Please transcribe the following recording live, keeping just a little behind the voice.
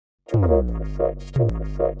Hello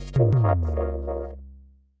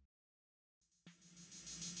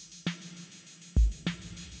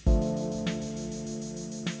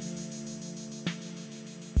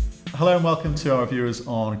and welcome to our viewers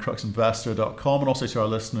on cruxinvestor.com and also to our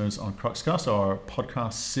listeners on Cruxcast, our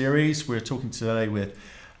podcast series. We're talking today with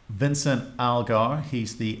Vincent Algar.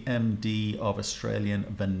 He's the MD of Australian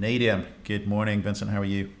Vanadium. Good morning, Vincent. How are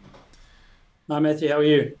you? Hi, Matthew. How are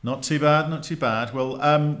you? Not too bad, not too bad. Well,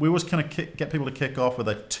 we always kind of get people to kick off with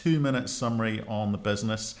a 2-minute summary on the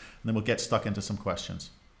business, and then we'll get stuck into some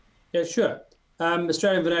questions. Yeah, sure.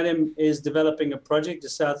 Australian Vanadium is developing a project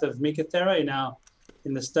just south of Meekatharra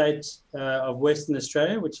in the state of Western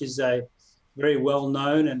Australia, which is a very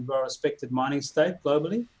well-known and well-respected mining state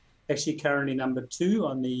globally. Actually, currently number 2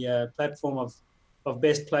 on the platform of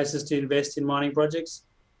best places to invest in mining projects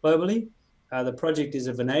globally. The project is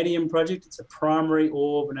a vanadium project. It's a primary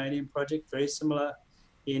ore vanadium project, very similar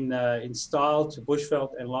in style to Bushveld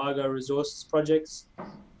and Largo Resources projects.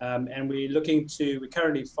 And we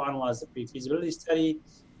currently finalised the pre-feasibility study.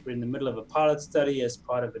 We're in the middle of a pilot study as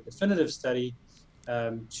part of a definitive study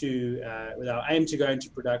with our aim to go into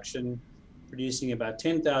production, producing about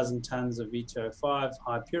 10,000 tonnes of V2O5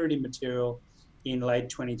 high purity material in late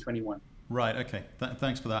 2021. Right, okay.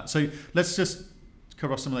 Thanks for that. So let's just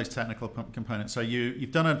cover off some of those technical components. So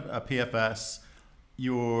you've done a PFS,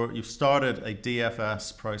 you've started a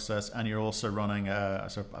DFS process, and you're also running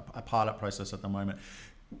a pilot process at the moment.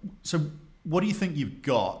 So what do you think you've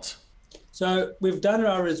got? So we've done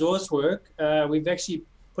our resource work. We've actually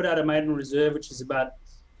put out a maiden reserve, which is about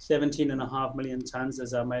 17.5 million tonnes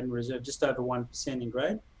as our maiden reserve, just over 1% in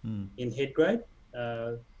grade, in head grade.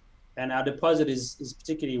 And our deposit is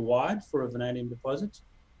particularly wide for a vanadium deposit.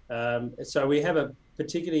 So we have a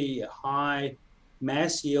particularly high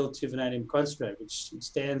mass yield to vanadium concentrate, which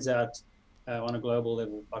stands out on a global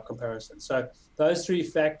level by comparison. So those 3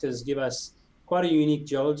 factors give us quite a unique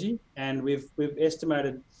geology, and we've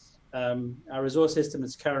estimated our resource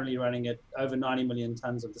estimate's currently running at over 90 million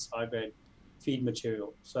tonnes of this high-grade feed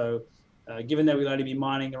material. So given that we'll only be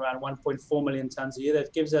mining around 1.4 million tonnes a year,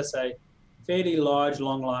 that gives us a fairly large,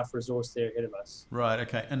 long-life resource there ahead of us. Right,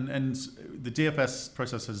 okay. And the DFS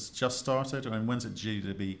process has just started, and when's it due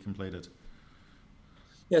to be completed?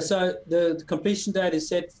 Yeah, so the completion date is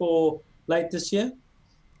set for late this year.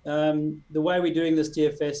 The way we're doing this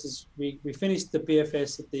DFS is we finished the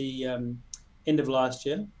PFS at the end of last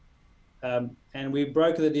year. And we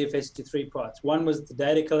broke the DFS into 3 parts. One was the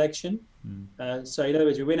data collection. So in other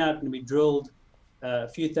words, we went out and we drilled a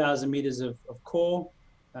few thousand meters of core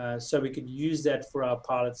so we could use that for our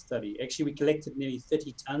pilot study. Actually, we collected nearly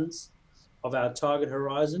 30 tons of our target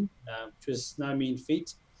horizon, which was no mean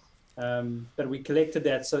feat. But we collected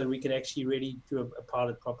that so that we could actually really do a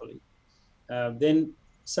pilot properly. Then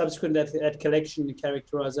subsequent to that collection and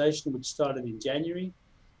characterization, which started in January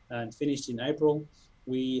and finished in April,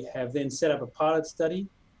 we have then set up a pilot study.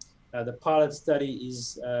 The pilot study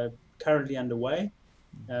is currently underway.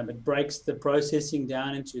 It breaks the processing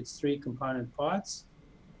down into its 3 component parts,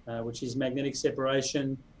 which is magnetic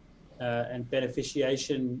separation and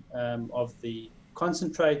beneficiation of the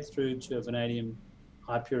concentrate through to a vanadium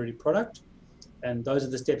high purity product. And those are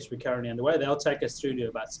the steps we're currently underway. They'll take us through to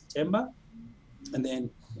about September. And then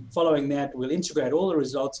following that, we'll integrate all the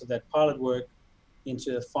results of that pilot work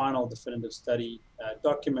into the final definitive study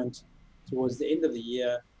document towards the end of the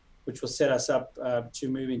year, which will set us up to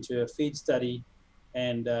move into a feed study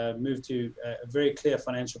and move to a very clear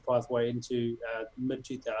financial pathway into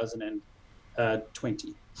mid-2020.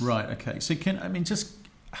 Right, okay. So just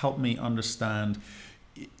help me understand.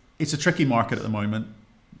 It's a tricky market at the moment.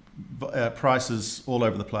 Prices all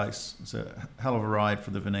over the place. It's a hell of a ride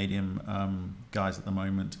for the vanadium guys at the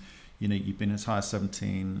moment. You've been as high as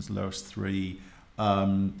 17, as low as 3.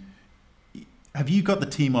 Have you got the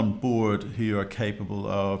team on board who are capable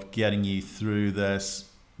of getting you through this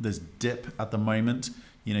dip at the moment?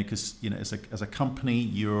 Because as a company,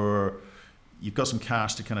 you've got some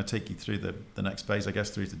cash to kind of take you through the next phase, I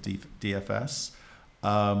guess, through to DFS.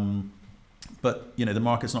 But the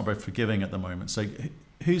market's not very forgiving at the moment. So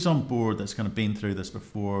who's on board that's kind of been through this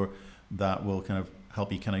before that will kind of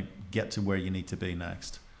help you kind of get to where you need to be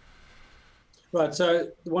next? Right.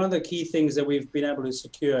 So one of the key things that we've been able to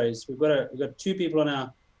secure is we've got 2 people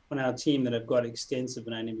on our team that have got extensive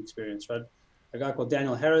vanadium experience. Right, a guy called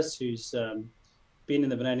Daniel Harris, who's been in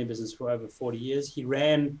the vanadium business for over 40 years. He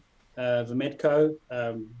ran Vametco,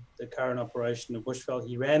 the current operation of Bushveld.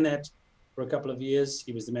 He ran that for a couple of years.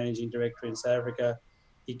 He was the managing director in South Africa.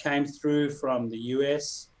 He came through from the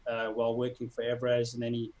US while working for Evraz, and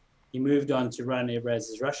then he moved on to run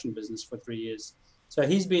Evraz's Russian business for 3 years. So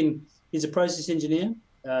he's a process engineer,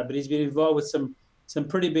 but he's been involved with some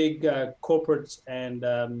pretty big corporate and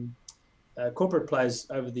corporate players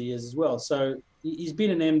over the years as well. So he's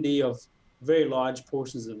been an MD of very large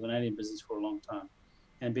portions of the vanadium business for a long time,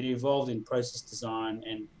 and been involved in process design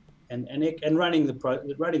and running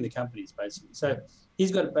the companies basically. So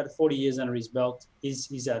he's got about 40 years under his belt.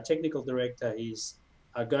 He's our technical director. He's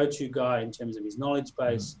our go-to guy in terms of his knowledge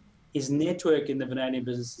base. His network in the vanadium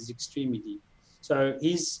business is extremely deep. So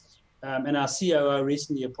and our COO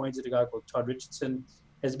recently appointed a guy called Todd Richardson,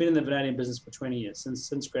 has been in the vanadium business for 20 years.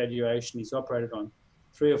 Since graduation, he's operated on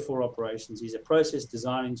 3 or 4 operations. He's a process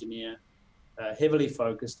design engineer, heavily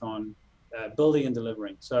focused on building and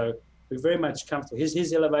delivering. So we're very much comfortable.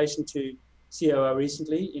 His elevation to COO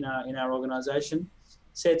recently in our organization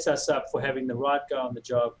sets us up for having the right guy on the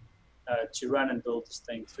job to run and build this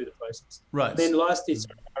thing through the process. Right. Then lastly,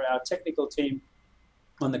 our technical team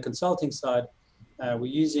on the consulting side, we're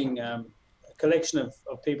using a collection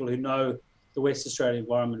of people who know the West Australian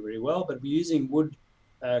environment really well, but we're using Wood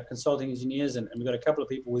consulting engineers, and we've got a couple of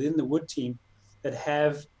people within the Wood team that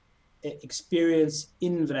have experience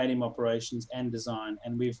in vanadium operations and design,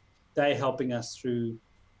 and they're helping us through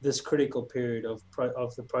this critical period of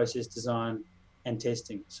the process design and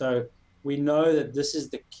testing. So we know that this is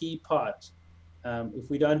the key part. If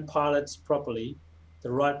we don't pilot properly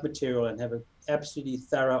the right material and have an absolutely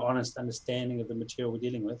thorough, honest understanding of the material we're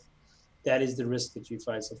dealing with, that is the risk that you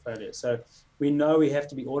face of failure. So we know we have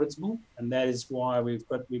to be auditable, and that is why we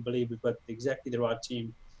believe we've got exactly the right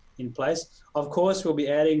team in place. Of course, we'll be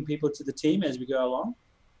adding people to the team as we go along,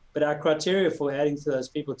 but our criteria for adding to those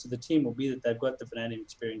people to the team will be that they've got the vanadium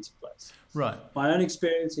experience in place. Right. My own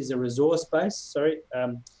experience is a resource base.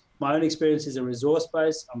 My own experience is a resource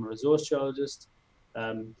base. I'm a resource geologist.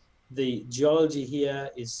 The geology here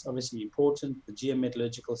is obviously important. The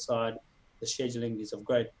geometallurgical side, the scheduling is of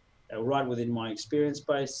great, right within my experience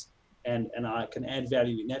base, and I can add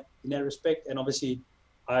value in that respect. And obviously,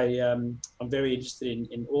 I'm very interested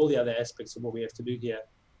in all the other aspects of what we have to do here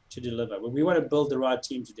to deliver. But we want to build the right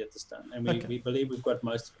team to get this done, and we believe we've got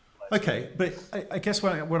most of it. Okay, but I guess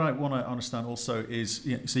what I want to understand also is,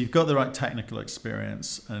 so you've got the right technical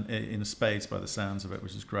experience and in spades by the sounds of it,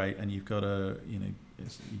 which is great, and you've got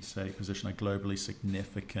as you say, position a globally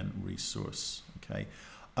significant resource. Okay,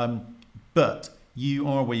 but you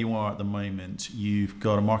are where you are at the moment. You've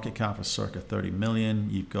got a market cap of circa 30 million.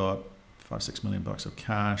 You've got $5-6 million of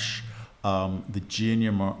cash. The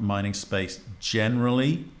junior mining space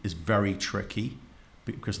generally is very tricky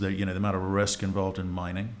because the amount of risk involved in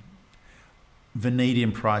mining.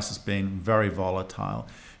 Vanadium price has been very volatile.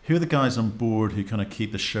 Who are the guys on board who kind of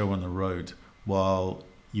keep the show on the road while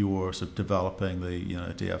you're sort of developing the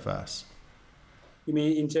DFS? You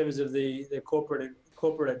mean in terms of the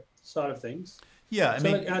corporate side of things? Yeah, I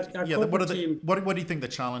mean, our what team, do you think the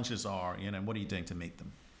challenges are? What are you doing to meet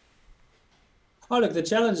them? Oh, look, the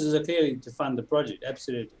challenges are clearly to fund the project,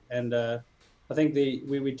 absolutely, and I think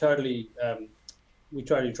we totally we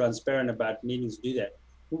try to be transparent about needing to do that.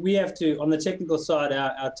 We have to, on the technical side,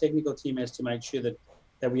 our technical team has to make sure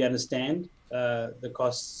that we understand the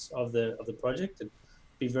costs of the project and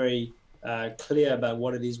be very clear about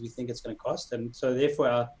what it is we think it's going to cost. And so therefore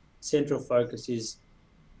our central focus is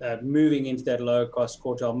moving into that lower cost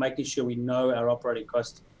quartile, making sure we know our operating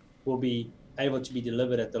cost will be able to be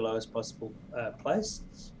delivered at the lowest possible place.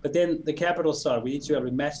 But then the capital side, we need to be able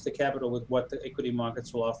to match the capital with what the equity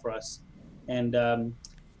markets will offer us, and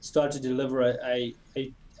start to deliver a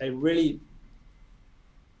really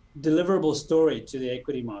deliverable story to the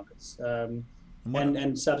equity markets,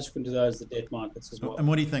 and subsequent to those, the debt markets as well. And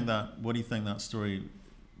what do you think that story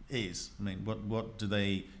is? I mean, what do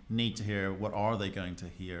they need to hear? What are they going to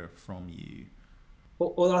hear from you?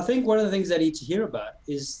 Well, I think one of the things they need to hear about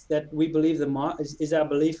is that we believe is our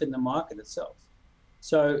belief in the market itself.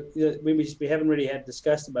 So we haven't really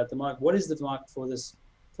discussed about the market. What is the market for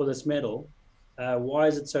this metal? Why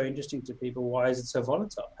is it so interesting to people? Why is it so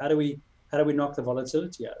volatile? How do we knock the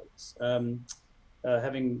volatility out of this?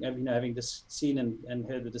 Having just seen and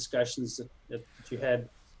heard the discussions that you had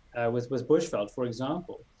with Bushveld, for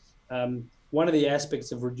example, one of the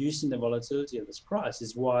aspects of reducing the volatility of this price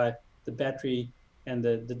is why the battery and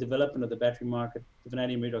the development of the battery market, the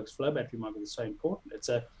vanadium redox flow battery market, is so important. It's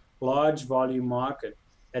a large volume market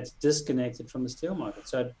that's disconnected from the steel market.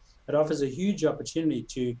 So it offers a huge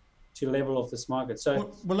opportunity to level off this market.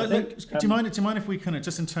 So, do you mind if we kind of,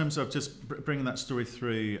 just in terms of just bringing that story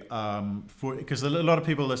through, because a lot of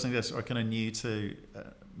people listening to this are kind of new to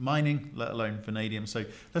mining, let alone vanadium. So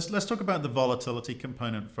let's talk about the volatility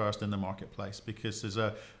component first in the marketplace, because there's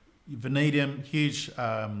vanadium, huge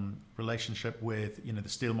relationship with the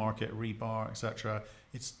steel market, rebar, etc.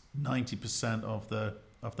 It's 90% of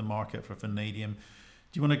the market for vanadium.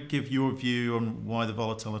 Do you want to give your view on why the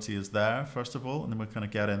volatility is there, first of all, and then we'll kind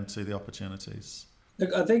of get into the opportunities?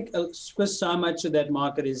 Look, I think because so much of that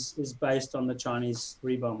market is based on the Chinese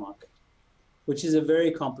rebar market, which is a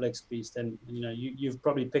very complex beast, and you've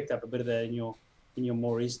probably picked up a bit of that in your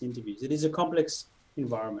more recent interviews. It is a complex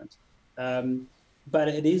environment, but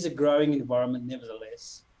it is a growing environment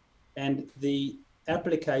nevertheless, and the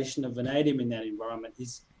application of vanadium in that environment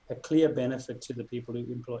is a clear benefit to the people who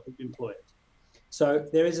employ it. So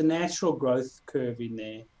there is a natural growth curve in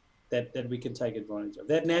there that we can take advantage of.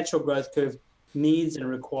 That natural growth curve needs and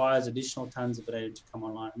requires additional tons of vanadium to come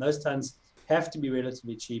online. And those tons have to be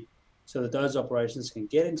relatively cheap so that those operations can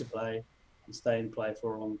get into play and stay in play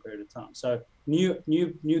for a long period of time. So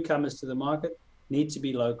newcomers to the market need to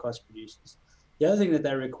be low-cost producers. The other thing that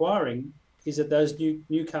they're requiring is that those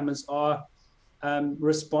newcomers are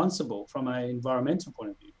responsible from an environmental point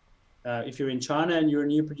of view. If you're in China and you're a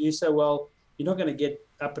new producer, well, you're not going to get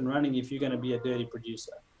up and running if you're going to be a dirty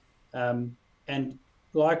producer. And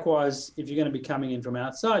likewise, if you're going to be coming in from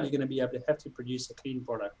outside, you're going to be able to have to produce a clean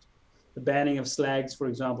product. The banning of slags, for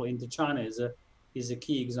example, into China is a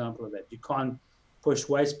key example of that. You can't push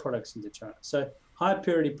waste products into China. So high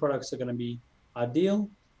purity products are going to be ideal.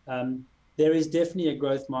 There is definitely a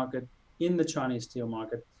growth market in the Chinese steel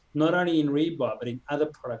market, not only in rebar, but in other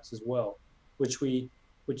products as well, which the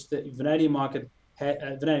vanadium market,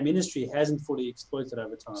 vanadium industry hasn't fully exploited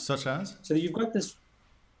over time. Such as? So you've got this,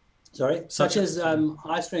 such as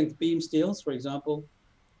high strength beam steels, for example,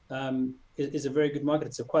 is a very good market.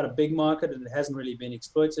 It's quite a big market and it hasn't really been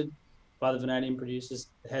exploited by the vanadium producers.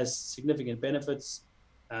 It has significant benefits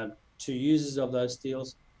to users of those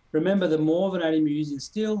steels. Remember, the more vanadium you use in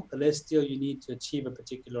steel, the less steel you need to achieve a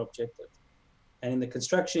particular objective. And in the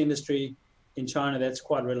construction industry in China, that's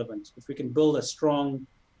quite relevant. If we can build a strong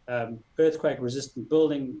earthquake-resistant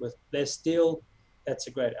building with less steel, that's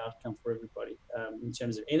a great outcome for everybody in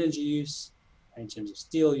terms of energy use, in terms of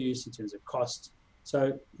steel use, in terms of cost.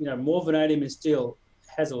 So, more vanadium in steel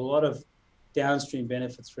has a lot of downstream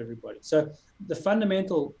benefits for everybody. So the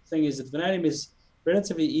fundamental thing is that vanadium is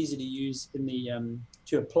relatively easy to use in the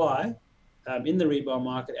to apply in the rebar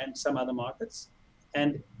market and some other markets,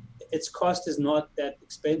 and its cost is not that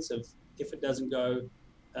expensive if it doesn't go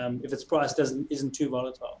if its price isn't too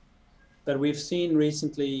volatile. But we've seen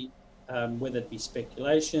recently whether it be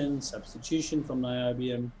speculation, substitution from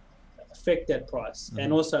niobium, affect that price,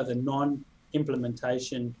 and also the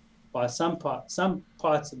non-implementation by some parts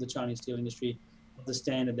of the Chinese steel industry of the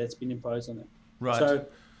standard that's been imposed on them. Right. So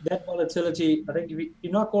that volatility, I think if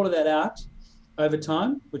you knock all of that out over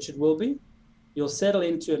time, which it will be, you'll settle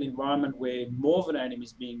into an environment where more vanadium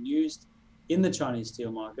is being used in the Chinese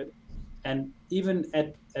steel market. And even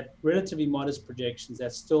at relatively modest projections,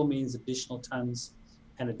 that still means additional tons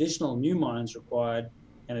and additional new mines required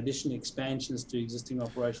and additional expansions to existing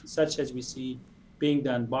operations, such as we see being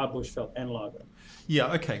done by Bushveld and Largo.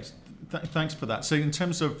 Yeah, okay. Thanks for that. So in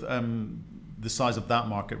terms of the size of that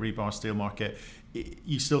market, rebar steel market,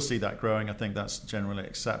 you still see that growing. I think that's generally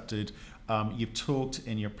accepted. You've talked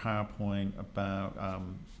in your PowerPoint about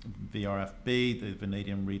VRFB, the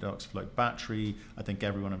vanadium redox float battery. I think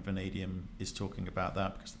everyone in vanadium is talking about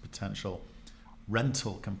that because the potential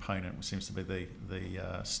rental component, which seems to be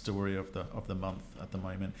the story of the month at the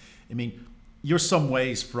moment. I mean, you're some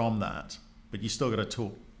ways from that, but you still got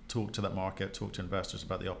to talk to that market, talk to investors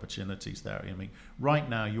about the opportunities there. I mean, right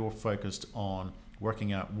now you're focused on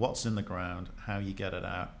working out what's in the ground, how you get it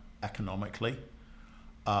out economically,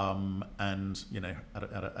 and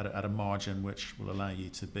at a margin which will allow you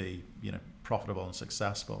to be profitable and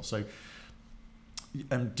successful. So,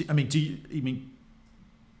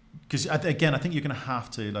 because again, I think you're going to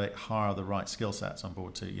have to hire the right skill sets on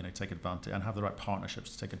board to take advantage and have the right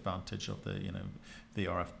partnerships to take advantage of the the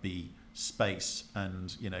RFB space,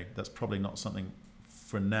 and that's probably not something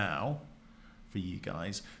for now for you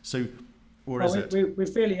guys. So, or is it? We're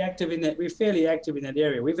fairly active in that. We're fairly active in that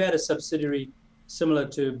area. We've had a subsidiary similar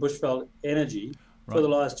to Bushveld Energy for the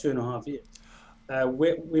last 2.5 years.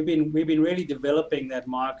 We've been really developing that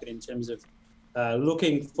market in terms of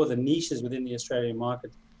looking for the niches within the Australian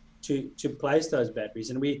market to place those batteries,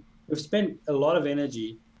 and we've spent a lot of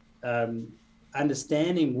energy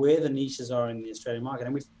understanding where the niches are in the Australian market,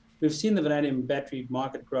 and we've seen the vanadium battery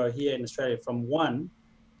market grow here in Australia from one,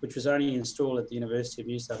 which was only installed at the University of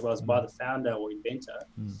New South Wales by the founder or inventor,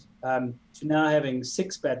 to now having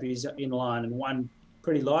 6 batteries in line and one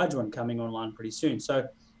pretty large one coming online pretty soon. So,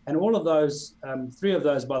 and all of those, 3 of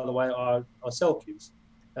those, by the way, are CellCubes.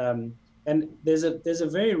 And there's a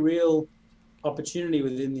very real opportunity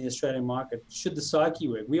within the Australian market. Should the Psyche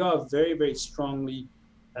work, we are very, very strongly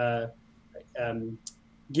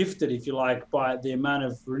gifted, if you like, by the amount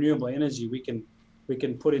of renewable energy we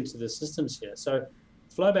can put into the systems here. So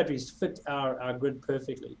flow batteries fit our grid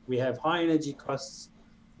perfectly. We have high energy costs,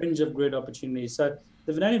 fringe of grid opportunities. So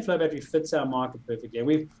the vanadium flow battery fits our market perfectly.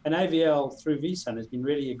 And AVL through VSUN has been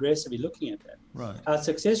really aggressively looking at that. Right. Our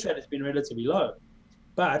success rate has been relatively low,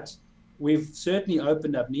 but we've certainly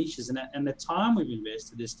opened up niches, and the time we've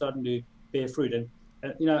invested is starting to bear fruit. And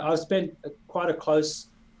I've spent quite a close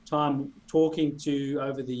time talking to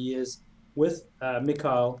over the years with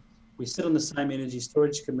Mikhail. We sit on the same energy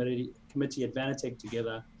storage committee at Vanatec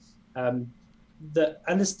together. The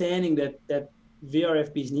understanding that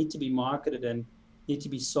VRFBs need to be marketed and need to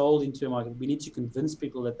be sold into a market. We need to convince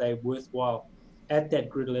people that they're worthwhile at that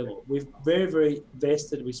grid level. We've very, very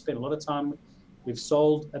vested. We spent a lot of time. We've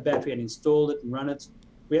sold a battery and installed it and run it.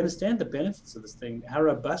 We understand the benefits of this thing, how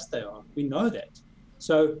robust they are. We know that.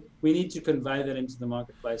 So we need to convey that into the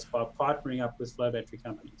marketplace by partnering up with flow battery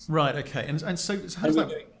companies. Right. Okay. And so how does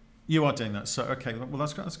that? You are doing that. So, okay, well,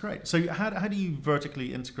 that's great. So how do you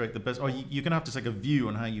vertically integrate the business? Or you're going to have to take a view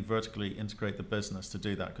on how you vertically integrate the business to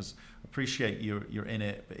do that, because I appreciate you're in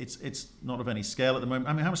it, but it's not of any scale at the moment.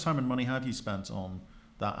 I mean, how much time and money have you spent on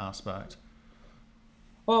that aspect?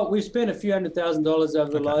 Well, we've spent a few $100,000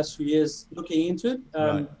 over the last few years looking into it,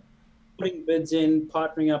 Right. putting bids in,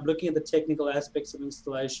 partnering up, looking at the technical aspects of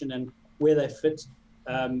installation and where they fit.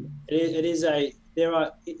 There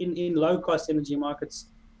are in low-cost energy markets,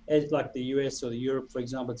 like the US or the Europe, for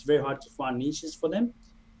example, it's very hard to find niches for them.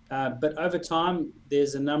 But over time,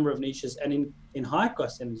 there's a number of niches. And in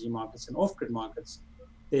high-cost energy markets and off-grid markets,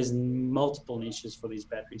 there's multiple niches for these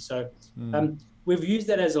batteries. So we've used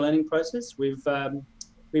that as a learning process.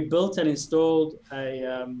 We built and installed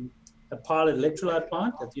a pilot electrolyte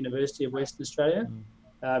plant at the University of Western Australia.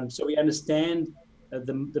 So we understand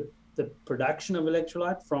the production of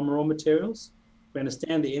electrolyte from raw materials. We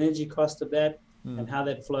understand the energy cost of that, and how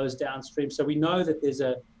that flows downstream. So we know that there's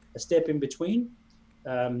a step in between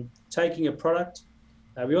taking a product.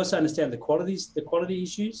 We also understand the quality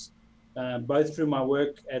issues, both through my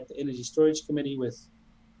work at the Energy Storage Committee with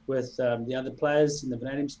the other players in the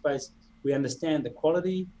vanadium space. We understand the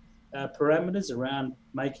quality parameters around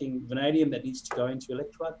making vanadium that needs to go into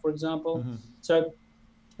electrolyte, for example. So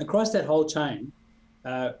across that whole chain,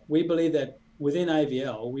 we believe that within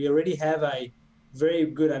AVL, we already have a very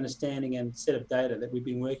good understanding and set of data that we've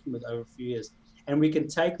been working with over a few years, and we can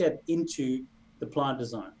take that into the plant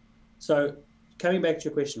design. So coming back to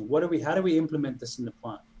your question, how do we implement this in the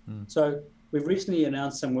plant? So we've recently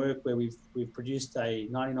announced some work where we've produced a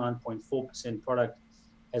 99.4% product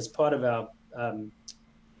as part of our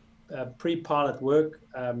pre-pilot work.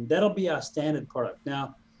 That'll be our standard product.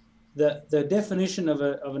 Now, the definition of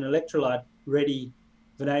an electrolyte ready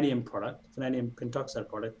vanadium product, vanadium pentoxide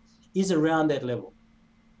product, is around that level.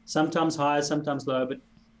 Sometimes higher, sometimes lower, but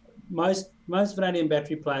most vanadium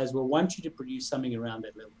battery players will want you to produce something around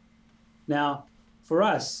that level. Now, for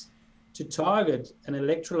us to target an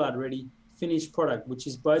electrolyte ready finished product, which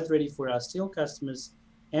is both ready for our steel customers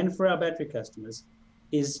and for our battery customers,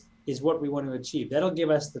 is what we want to achieve. That'll give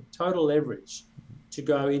us the total leverage to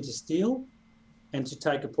go into steel and to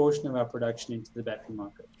take a portion of our production into the battery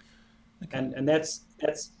market. Okay. And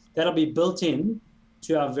that'll be built in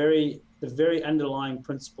to the very underlying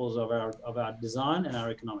principles of our design and our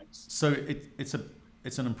economics. So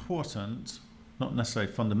it's an important, not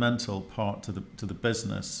necessarily fundamental part to the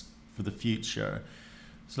business for the future.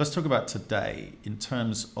 So let's talk about today in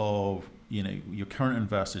terms of your current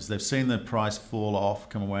investors. They've seen the price fall off,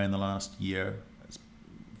 come away in the last year. It's,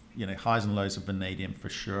 highs and lows of vanadium for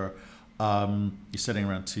sure. You're sitting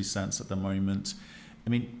around 2 cents at the moment. I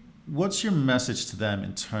mean, what's your message to them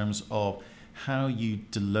in terms of how you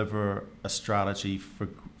deliver a strategy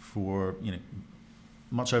for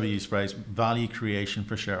much overused phrase, value creation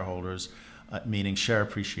for shareholders, meaning share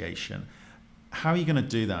appreciation? How are you going to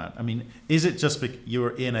do that? I mean, is it just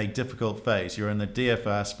you're in a difficult phase? You're in the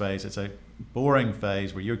DFS phase. It's a boring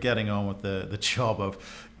phase where you're getting on with the job of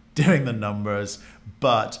doing the numbers,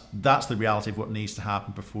 but that's the reality of what needs to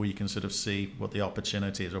happen before you can sort of see what the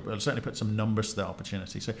opportunity is, or certainly put some numbers to the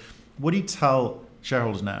opportunity. So what do you tell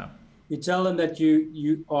shareholders now? You tell them that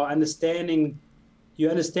you are understanding, you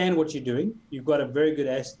understand what you're doing. You've got a very good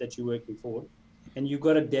asset that you're working for, and you've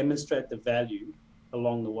got to demonstrate the value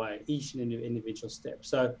along the way, each individual step.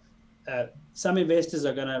 So some investors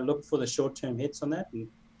are going to look for the short-term hits on that, and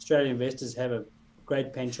Australian investors have a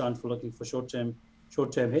great penchant for looking for short-term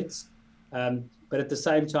hits. But at the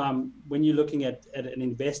same time, when you're looking at an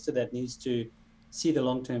investor that needs to see the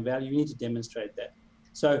long-term value, you need to demonstrate that.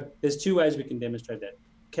 So there's two ways we can demonstrate that.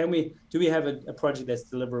 Do we have a project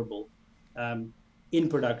that's deliverable in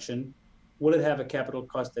production? Will it have a capital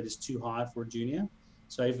cost that is too high for a junior?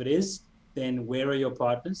 So if it is, then where are your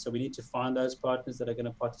partners? So we need to find those partners that are going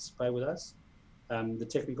to participate with us, the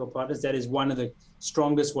technical partners. That is one of the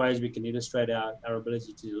strongest ways we can illustrate our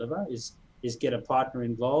ability to deliver is get a partner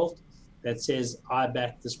involved that says, I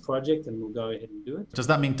back this project and we'll go ahead and do it. Does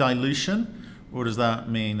that mean dilution, or does that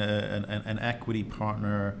mean an equity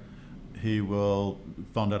partner who will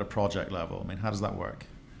fund at a project level? I mean, how does that work?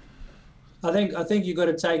 I think you've got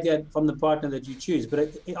to take that from the partner that you choose, but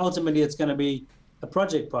ultimately it's going to be a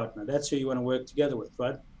project partner. That's who you want to work together with,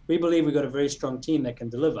 right? We believe we've got a very strong team that can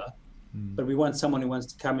deliver, but we want someone who wants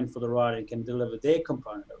to come in for the ride and can deliver their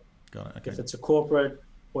component of it. Got it. Okay. If it's a corporate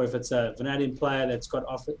or if it's a Vanadium player that's got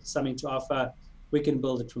something to offer, we can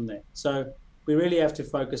build it from there. So we really have to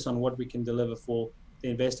focus on what we can deliver for the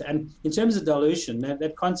investor. And in terms of dilution,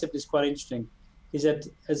 that concept is quite interesting. Is that,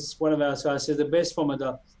 as one of our guys says, the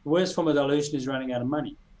worst form of dilution is running out of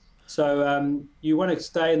money. So you want to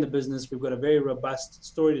stay in the business. We've got a very robust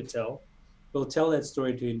story to tell. We'll tell that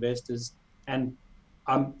story to investors. And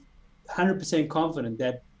I'm 100% confident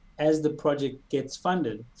that as the project gets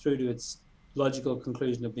funded through to its logical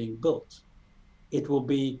conclusion of being built, it will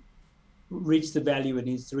reach the value it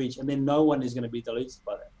needs to reach. And then no one is going to be diluted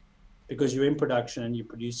by that, because you're in production and you're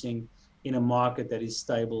producing in a market that is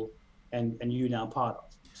stable and you're now part of.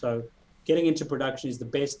 So getting into production is the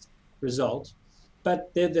best result,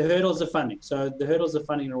 but the hurdles of funding. So the hurdles of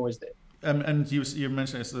funding are always there. And you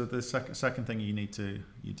mentioned the second thing you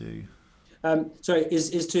do.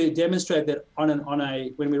 Is to demonstrate that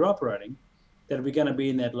when we're operating, that we're going to be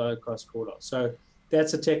in that low cost corridor. So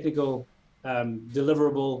that's a technical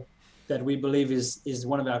deliverable that we believe is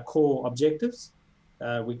one of our core objectives.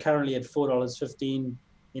 We're currently at $4.15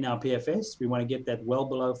 in our PFS. We want to get that well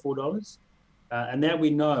below $4, and that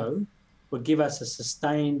we know would give us a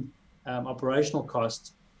sustained operational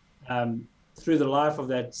cost through the life of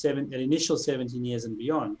that initial 17 years and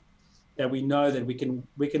beyond. That we know that we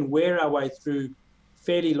can wear our way through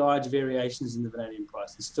fairly large variations in the vanadium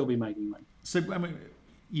price and still be making money. So, I mean,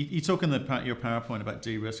 you talk in your PowerPoint about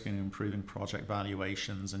de-risking and improving project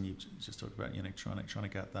valuations, and you just talked about trying to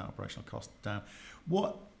get that operational cost down.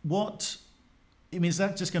 What I mean, is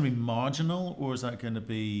that just going to be marginal, or is that going to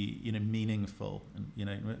be meaningful? And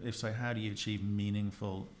if so, how do you achieve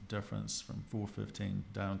meaningful difference from 415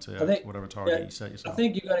 down to whatever target you set yourself? I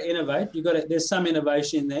think you've got to innovate. There's some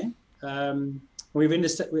innovation in there.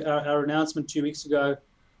 Our announcement 2 weeks ago,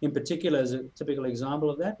 in particular, is a typical example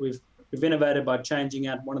of that. We've innovated by changing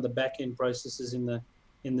out one of the back-end processes in the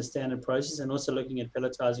standard process, and also looking at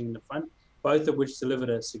pelletizing in the front, both of which delivered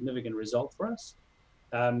a significant result for us.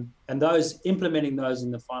 And implementing those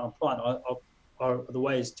in the final plant are the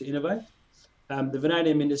ways to innovate. The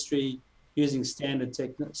vanadium industry, using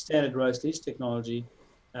standard roast leach technology,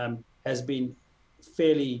 has been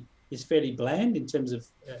fairly bland in terms of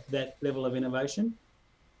that level of innovation.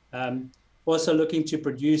 Also looking to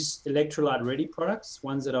produce electrolyte ready products,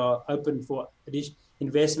 ones that are open for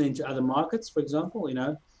investment into other markets. For example,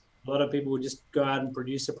 a lot of people will just go out and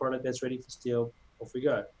produce a product that's ready for steel. Off we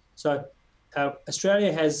go. So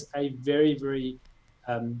Australia has a very, very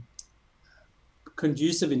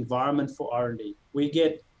conducive environment for R&D. We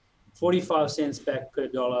get 45 cents back per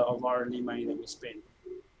dollar of R&D money that we spend.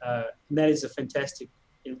 And that is a fantastic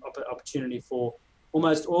opportunity for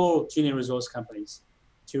almost all junior resource companies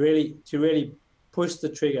to really push the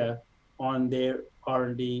trigger on their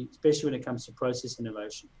R&D, especially when it comes to process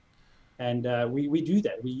innovation. And we do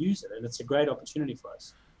that. We use it, and it's a great opportunity for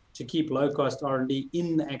us to keep low-cost R&D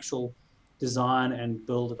in the actual design and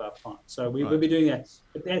build of our plant. So we'll be doing that.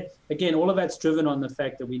 But that, again, all of that's driven on the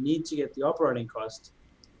fact that we need to get the operating cost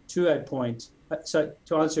to a point. So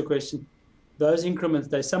to answer your question, those increments,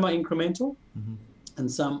 some are incremental, and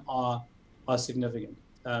some are significant.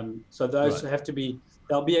 So those have to be,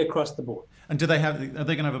 they'll be across the board. And are they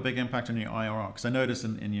going to have a big impact on your IRR? Because I noticed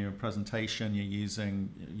in your presentation you're using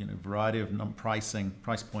a variety of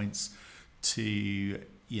price points to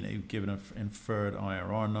give an inferred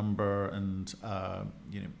IRR number and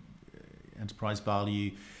enterprise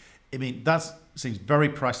value. I mean, that seems very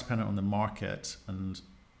price dependent on the market and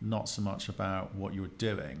not so much about what you're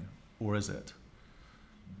doing, or is it?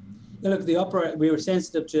 Look, we were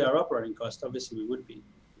sensitive to our operating cost. Obviously, we would be.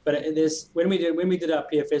 But when we did our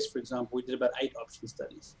PFS, for example, we did about 8 option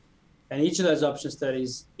studies, and each of those option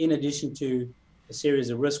studies, in addition to a series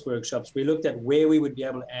of risk workshops, we looked at where we would be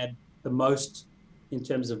able to add the most in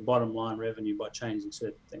terms of bottom line revenue by changing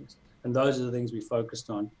certain things. And those are the things we focused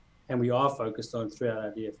on, and we are focused on throughout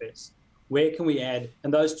our DFS. Where can we add?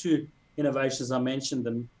 And those two innovations I mentioned,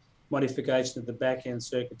 the modification of the back end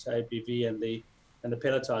circuit to APV and the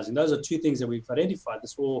pelletizing. Those are two things that we've identified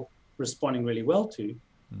that's all responding really well to.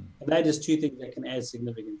 And they're just two things that can add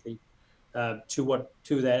significantly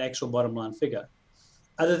to that actual bottom line figure.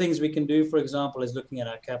 Other things we can do, for example, is looking at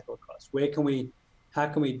our capital costs. How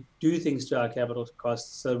can we do things to our capital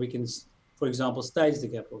costs so that we can, for example, stage the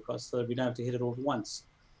capital costs so that we don't have to hit it all at once,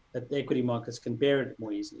 that the equity markets can bear it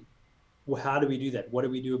more easily. Well, how do we do that? What do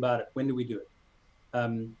we do about it? When do we do it?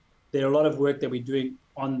 There are a lot of work that we're doing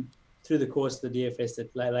through the course of the DFS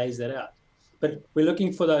that lays that out. But we're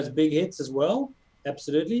looking for those big hits as well,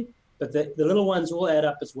 absolutely. But the little ones all add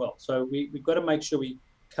up as well. So we've got to make sure we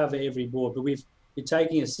cover every board. But we're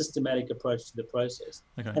taking a systematic approach to the process.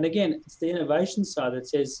 Okay. And again, it's the innovation side that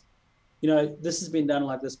says, this has been done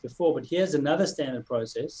like this before, but here's another standard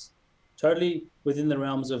process, totally within the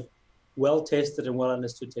realms of well-tested and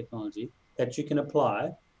well-understood technology that you can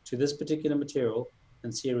apply to this particular material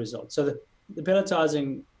and see a result. So the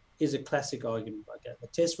pelletizing is a classic argument like that. The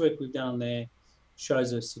test work we've done on there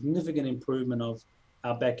shows a significant improvement of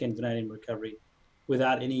our back-end vanadium recovery with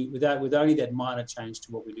only that minor change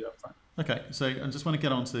to what we do up front. Okay, so I just want to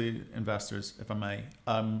get on to investors, if I may.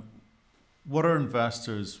 What are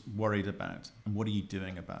investors worried about, and what are you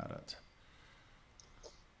doing about it?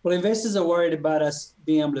 Well, investors are worried about us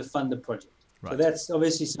being able to fund the project. Right. So that's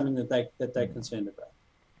obviously something that they're concerned about,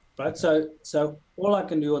 right? Okay. So all I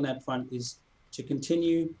can do on that front is to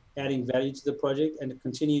continue adding value to the project and to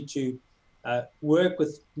continue to work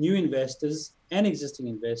with new investors and existing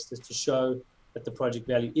investors to show that the project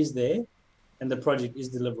value is there and the project is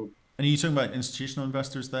deliverable. And are you talking about institutional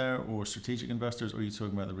investors there, or strategic investors, or are you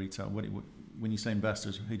talking about the retail? When you say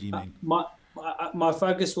investors, who do you mean? My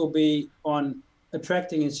focus will be on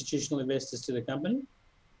attracting institutional investors to the company,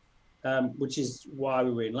 which is why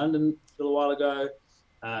we were in London a little while ago.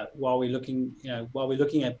 While we're looking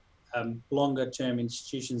at longer term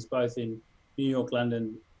institutions, both in New York,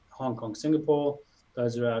 London, Hong Kong, Singapore.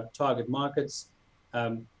 Those are our target markets.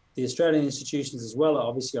 The Australian institutions as well are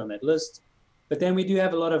obviously on that list. But then we do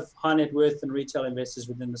have a lot of high net worth and retail investors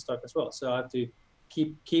within the stock as well. So I have to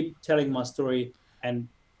keep telling my story and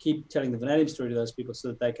keep telling the vanadium story to those people so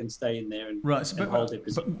that they can stay in there and, right. and hold their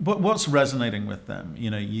position. But what's resonating with them?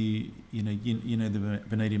 You know the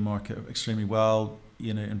vanadium market extremely well.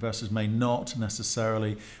 Investors may not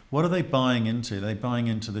necessarily. What are they buying into? Are they buying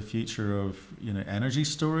into the future of energy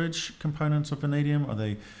storage components of vanadium? Are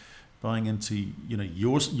they buying into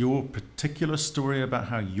your particular story about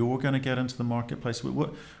how you're going to get into the marketplace? What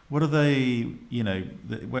are they?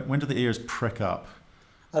 When do the ears prick up?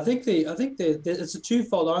 I think it's a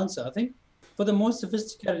twofold answer. I think for the more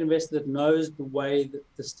sophisticated investor that knows the way that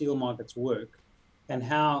the steel markets work and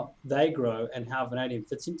how they grow and how vanadium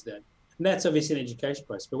fits into that, and that's obviously an education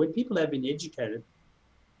process. But when people have been educated,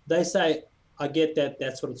 they say, "I get that.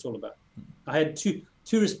 That's what it's all about." I had two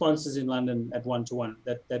responses in London at 1-to-1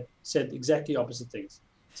 that said exactly opposite things.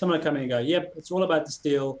 Someone would come in and go, "Yep, it's all about the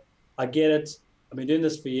steel. I get it. I've been doing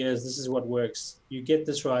this for years. This is what works. You get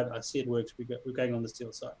this right. I see it works. We're going on the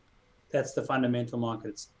steel side. That's the fundamental market.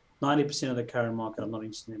 It's 90% of the current market. I'm not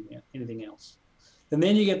interested in anything else." And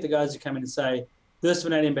then you get the guys who come in and say, "This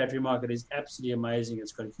vanadium battery market is absolutely amazing.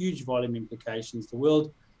 It's got huge volume implications. The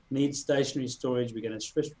world needs stationary storage. We're going to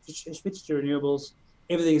switch to renewables.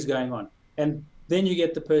 Everything's going on." And then you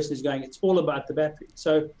get the person who's going, "It's all about the battery."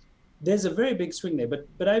 So there's a very big swing there. But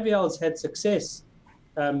AVL has had success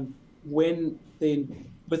with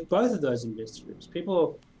both of those investor groups.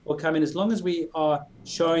 People will come in as long as we are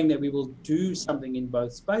showing that we will do something in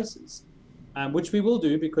both spaces, which we will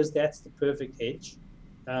do because that's the perfect hedge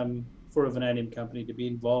for a vanadium company to be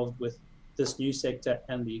involved with this new sector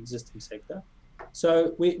and the existing sector.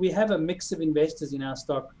 So we have a mix of investors in our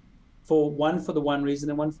stock for the one reason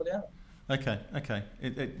and one for the other. Okay.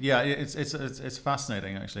 It's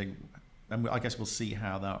fascinating actually, and I guess we'll see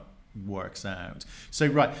how that works out. So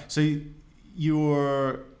right, so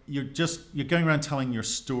you're going around telling your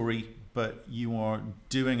story, but you are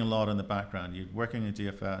doing a lot in the background. You're working in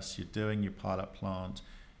DFS. You're doing your pilot plant.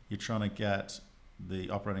 You're trying to get the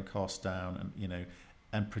operating costs down,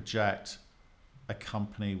 and project a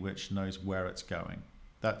company which knows where it's going.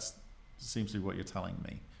 That seems to be what you're telling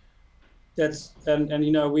me. That's and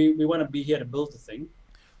we want to be here to build the thing.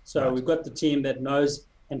 So right. We've got the team that knows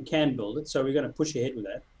and can build it. So we're going to push ahead with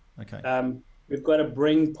that. Okay. We've got to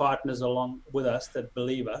bring partners along with us that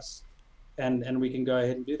believe us. and we can go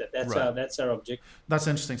ahead and do that. That's our objective. That's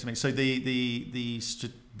interesting to me. So the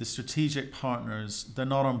strategic partners, they're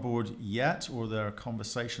not on board yet, or there are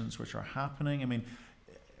conversations which are happening. I mean,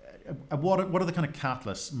 what are the kind of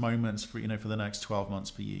catalyst moments for for the next 12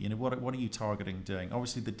 months for you? What are you targeting doing?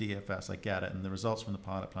 Obviously the DFS, I get it, and the results from the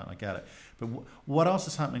pilot plant, I get it. But what else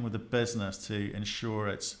is happening with the business to ensure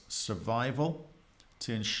its survival,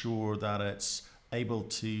 to ensure that it's able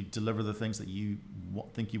to deliver the things that you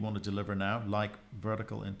think you want to deliver now, like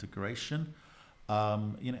vertical integration?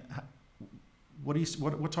 What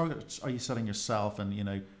targets are you setting yourself,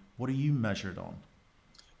 and what are you measured on?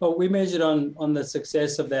 Well, we measured on the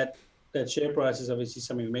success of that share price is obviously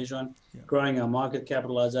something we measure on. Yeah. Growing our market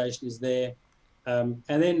capitalization is there, and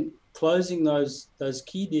then closing those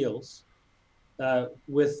key deals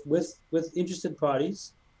with interested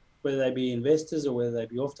parties, whether they be investors or whether they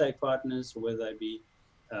be offtake partners or whether they be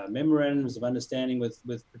memorandums of understanding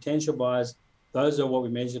with potential buyers. Those are what we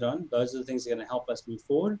measured on. Those are the things that are going to help us move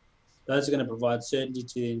forward. Those are going to provide certainty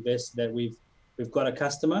to the investor that we've got a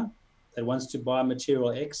customer that wants to buy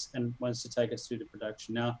material X and wants to take us through to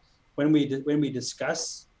production. Now, when we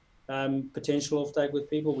discuss potential offtake with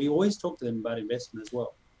people, we always talk to them about investment as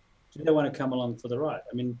well. Do they want to come along for the ride?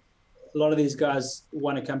 I mean, a lot of these guys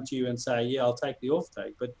want to come to you and say, yeah, I'll take the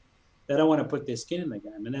offtake, but they don't want to put their skin in the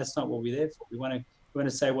game, and that's not what we're there for. We want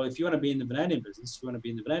to say, well, if you want to be in the vanadium business,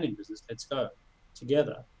 let's go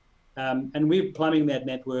together. And we're plumbing that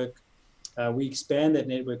network. We expand that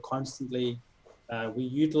network constantly. We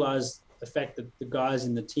utilize the fact that the guys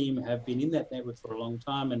in the team have been in that network for a long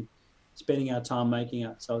time and spending our time making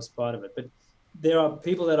ourselves part of it. But there are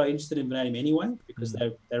people that are interested in vanadium anyway because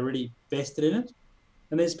they're really vested in it.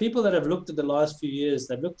 And there's people that have looked at the last few years.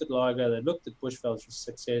 They've looked at LIGO, they've looked at Bushveld's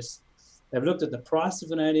success, they've looked at the price of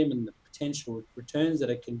vanadium and the potential returns that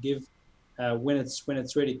it can give when it's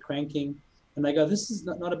really cranking. And they go, this is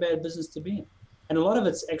not a bad business to be in. And a lot of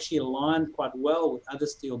it's actually aligned quite well with other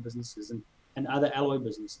steel businesses and other alloy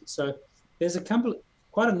businesses. So there's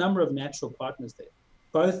quite a number of natural partners there,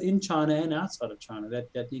 both in China and outside of China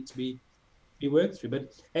that need to be worked through.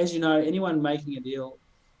 But as you know, anyone making a deal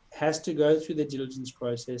has to go through the diligence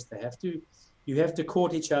process. You have to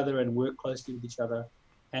court each other and work closely with each other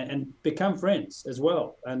and become friends as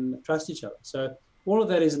well and trust each other. So all of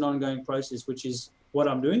that is an ongoing process, which is what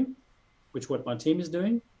I'm doing, what my team is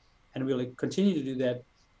doing, and we'll continue to do that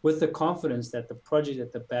with the confidence that the project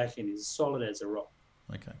at the back end is solid as a rock.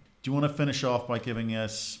 Okay. Do you want to finish off by giving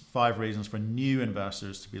us 5 reasons for new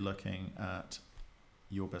investors to be looking at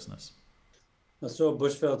your business? I saw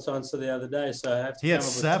Bushveld's answer the other day, so I have to come up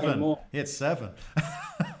with 10 more. He had 7.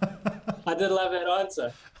 I did love that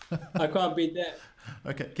answer. I can't beat that.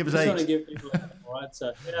 Okay, give us 8. I just want to give people an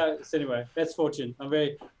answer. So anyway, that's Fortune.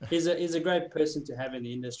 He's a great person to have in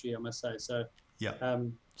the industry, I must say. So yeah,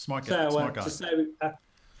 smart guy. Smart guy. To say,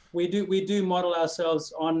 we do model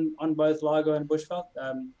ourselves on both LIGO and Bushveld,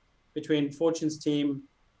 between Fortune's team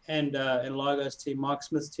and LIGO's team, Mark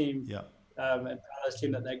Smith's team. Yeah. And Paolo's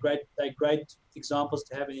team, that they're great examples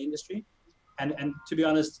to have in the industry, and to be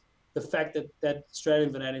honest, the fact that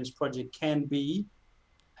Australian Vanadium's project can be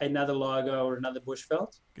another LIGO or another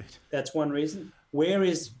Bushveld, that's one reason. Where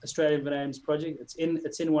is Australian Vanadium's project?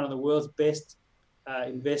 It's in one of the world's best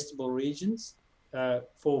investable regions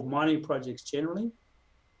for mining projects generally.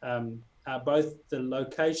 Both the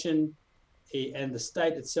location and the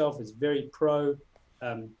state itself is very pro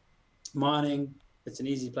mining. It's an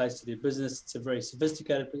easy place to do business. It's a very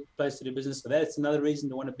sophisticated place to do business. So that's another reason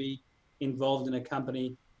to want to be involved in a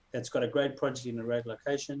company that's got a great project in a great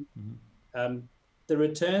location. Mm-hmm. The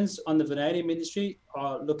returns on the vanadium industry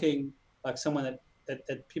are looking like someone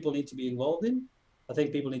that people need to be involved in. I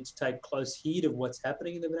think people need to take close heed of what's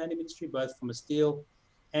happening in the vanadium industry, both from a steel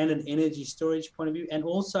and an energy storage point of view, and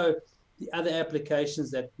also the other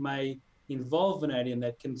applications that may involve vanadium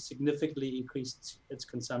that can significantly increase its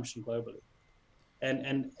consumption globally.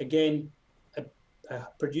 And again, a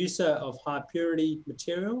producer of high purity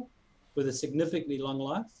material with a significantly long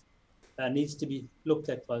life needs to be looked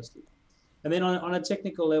at closely. And then on a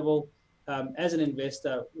technical level, as an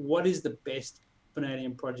investor, what is the best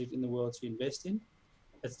vanadium project in the world to invest in?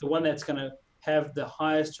 It's the one that's going to have the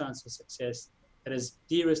highest chance of success, that has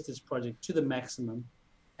de-risked this project to the maximum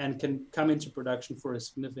and can come into production for a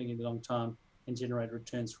significantly long time and generate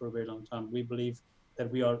returns for a very long time. We believe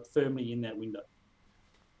that we are firmly in that window.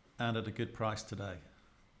 And at a good price today.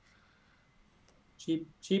 Cheap.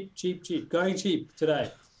 Going cheap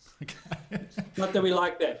today. Okay. Not that we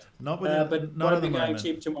like that. Not with but not won't at the be going moment.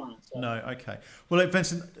 cheap tomorrow. So. No, okay. Well,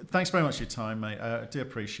 Vincent, thanks very much for your time, mate. I do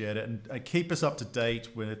appreciate it. And keep us up to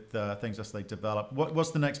date with things as they develop.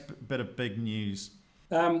 What's the next bit of big news?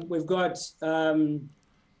 We've got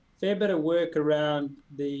fair bit of work around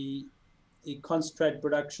the concentrate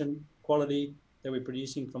production quality that we're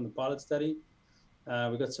producing from the pilot study.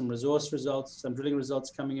 We've got some resource results, some drilling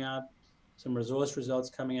results coming out, some resource results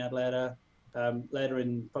coming out later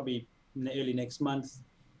in probably early next month,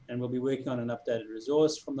 and we'll be working on an updated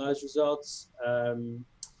resource from those results.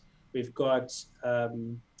 We've got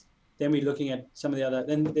then we're looking at some of the other.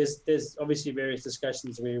 Then there's obviously various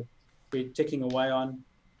discussions we're ticking away on,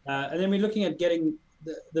 and then we're looking at getting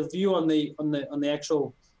the view on the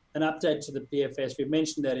actual an update to the PFS. We've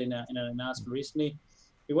mentioned that in an announcement recently.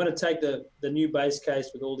 We want to take the new base case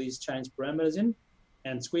with all these changed parameters in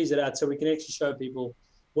and squeeze it out so we can actually show people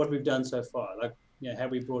what we've done so far. Like,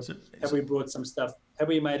 have we brought some stuff? Have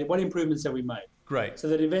we made it? What improvements have we made? Great. So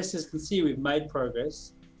that investors can see we've made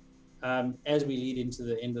progress as we lead into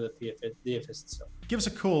the end of the DFS itself. Give us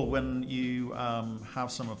a call when you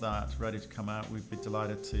have some of that ready to come out. We'd be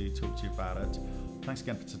delighted to talk to you about it. Thanks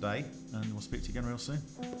again for today, and we'll speak to you again real soon.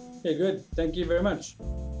 Yeah, good. Thank you very much.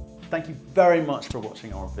 Thank you very much for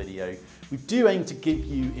watching our video. We do aim to give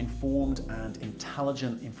you informed and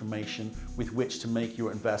intelligent information with which to make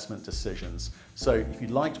your investment decisions. So if you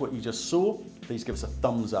liked what you just saw, please give us a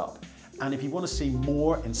thumbs up. And if you want to see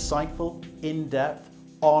more insightful, in-depth,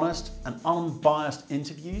 honest and unbiased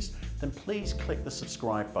interviews, then please click the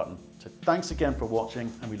subscribe button. So thanks again for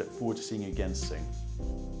watching, and we look forward to seeing you again soon.